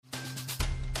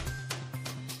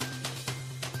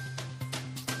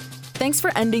Thanks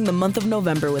for ending the month of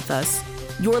November with us.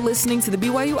 You're listening to the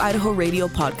BYU Idaho Radio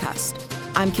Podcast.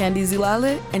 I'm Candy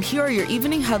Zilale, and here are your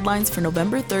evening headlines for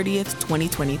November 30th,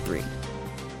 2023.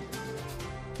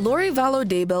 Lori Vallow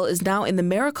Daybell is now in the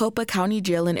Maricopa County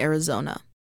Jail in Arizona.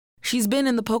 She's been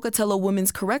in the Pocatello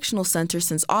Women's Correctional Center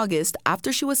since August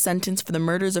after she was sentenced for the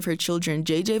murders of her children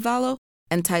JJ Vallow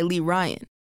and Tylee Ryan,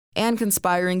 and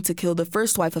conspiring to kill the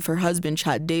first wife of her husband,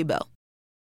 Chad Daybell.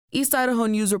 East Idaho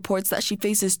News reports that she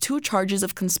faces 2 charges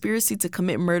of conspiracy to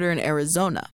commit murder in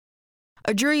Arizona.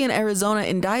 A jury in Arizona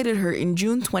indicted her in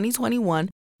June 2021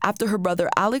 after her brother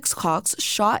Alex Cox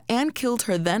shot and killed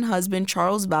her then-husband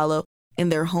Charles Vallow in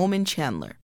their home in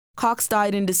Chandler. Cox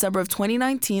died in December of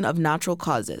 2019 of natural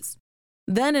causes.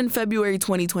 Then in February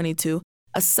 2022,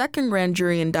 a second grand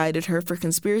jury indicted her for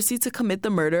conspiracy to commit the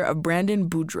murder of Brandon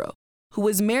Boudreaux, who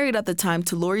was married at the time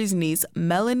to Lori's niece,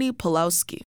 Melanie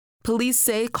Pulowski. Police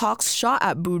say Cox shot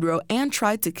at Boudreaux and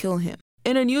tried to kill him.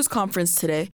 In a news conference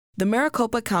today, the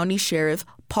Maricopa County Sheriff,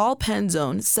 Paul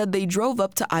Penzone, said they drove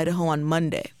up to Idaho on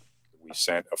Monday. We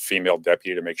sent a female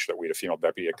deputy to make sure that we had a female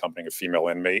deputy accompanying a female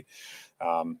inmate.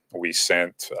 We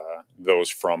sent those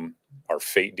from our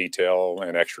FATE detail,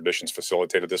 and extraditions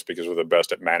facilitated this because we're the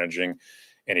best at managing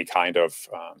any kind of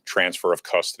transfer of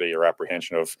custody or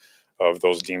apprehension of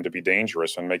those deemed to be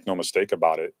dangerous. And make no mistake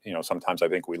about it, sometimes I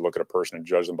think we look at a person and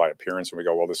judge them by appearance and we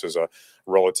go, well, this is a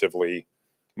relatively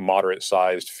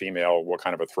moderate-sized female. What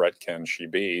kind of a threat can she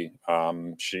be?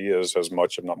 She is as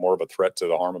much, if not more, of a threat to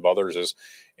the harm of others as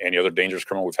any other dangerous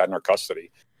criminal we've had in our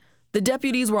custody. The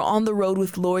deputies were on the road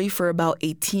with Lori for about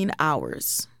 18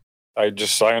 hours. I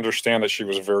understand that she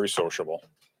was very sociable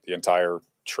the entire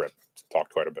trip.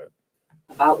 Talked quite a bit.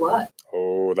 About what?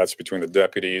 Oh, that's between the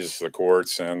deputies, the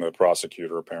courts, and the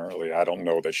prosecutor, apparently. I don't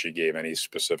know that she gave any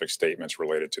specific statements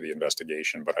related to the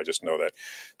investigation, but I just know that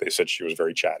they said she was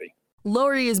very chatty.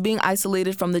 Lori is being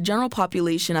isolated from the general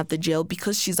population at the jail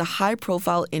because she's a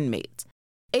high-profile inmate.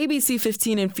 ABC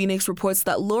 15 in Phoenix reports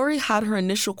that Lori had her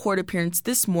initial court appearance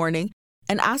this morning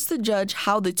and asked the judge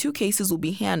how the 2 cases will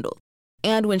be handled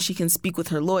and when she can speak with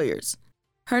her lawyers.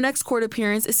 Her next court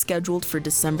appearance is scheduled for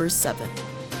December 7th.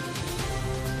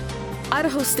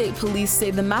 Idaho State Police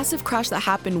say the massive crash that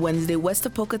happened Wednesday west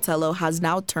of Pocatello has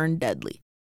now turned deadly.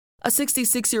 A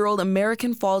 66-year-old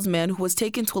American Falls man who was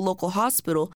taken to a local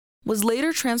hospital was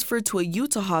later transferred to a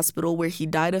Utah hospital where he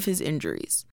died of his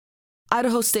injuries.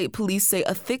 Idaho State Police say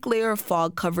a thick layer of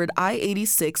fog covered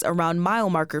I-86 around mile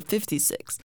marker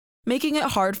 56, making it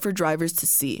hard for drivers to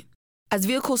see. As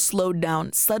vehicles slowed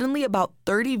down, suddenly about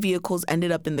 30 vehicles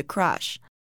ended up in the crash.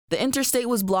 The interstate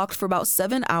was blocked for about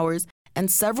 7 hours, and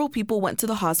several people went to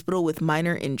the hospital with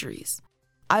minor injuries.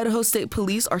 Idaho State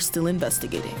Police are still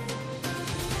investigating.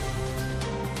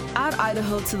 Add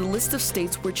Idaho to the list of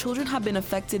states where children have been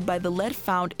affected by the lead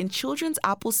found in children's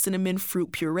apple cinnamon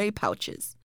fruit puree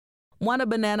pouches. Wana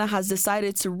Banana has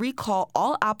decided to recall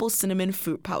all apple cinnamon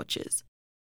fruit pouches.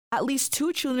 At least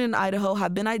 2 children in Idaho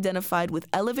have been identified with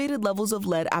elevated levels of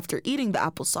lead after eating the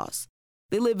applesauce.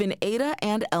 They live in Ada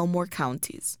and Elmore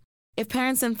counties. If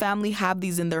parents and family have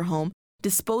these in their home,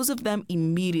 dispose of them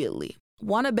immediately.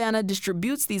 Wana Banana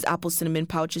distributes these apple cinnamon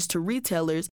pouches to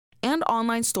retailers and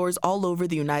online stores all over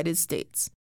the United States.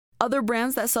 Other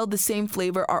brands that sell the same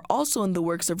flavor are also in the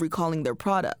works of recalling their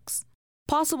products.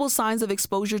 Possible signs of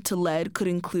exposure to lead could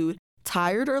include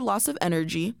tired or loss of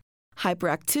energy,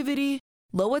 hyperactivity,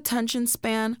 low attention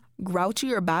span,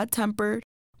 grouchy or bad-tempered,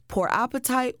 poor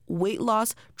appetite, weight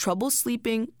loss, trouble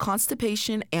sleeping,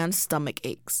 constipation, and stomach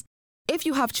aches. If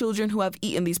you have children who have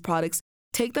eaten these products,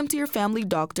 take them to your family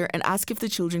doctor and ask if the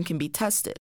children can be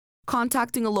tested.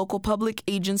 Contacting a local public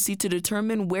agency to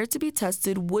determine where to be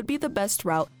tested would be the best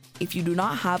route if you do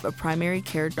not have a primary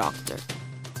care doctor.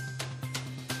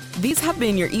 These have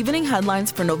been your evening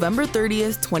headlines for November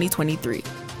 30th, 2023.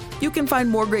 You can find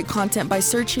more great content by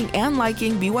searching and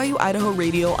liking BYU Idaho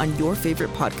Radio on your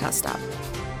favorite podcast app.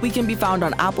 We can be found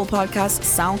on Apple Podcasts,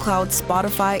 SoundCloud,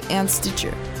 Spotify, and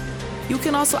Stitcher. You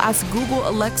can also ask Google,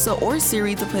 Alexa, or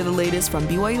Siri to play the latest from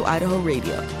BYU Idaho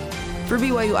Radio. For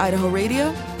BYU Idaho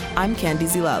Radio, I'm Candy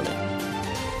Zilale.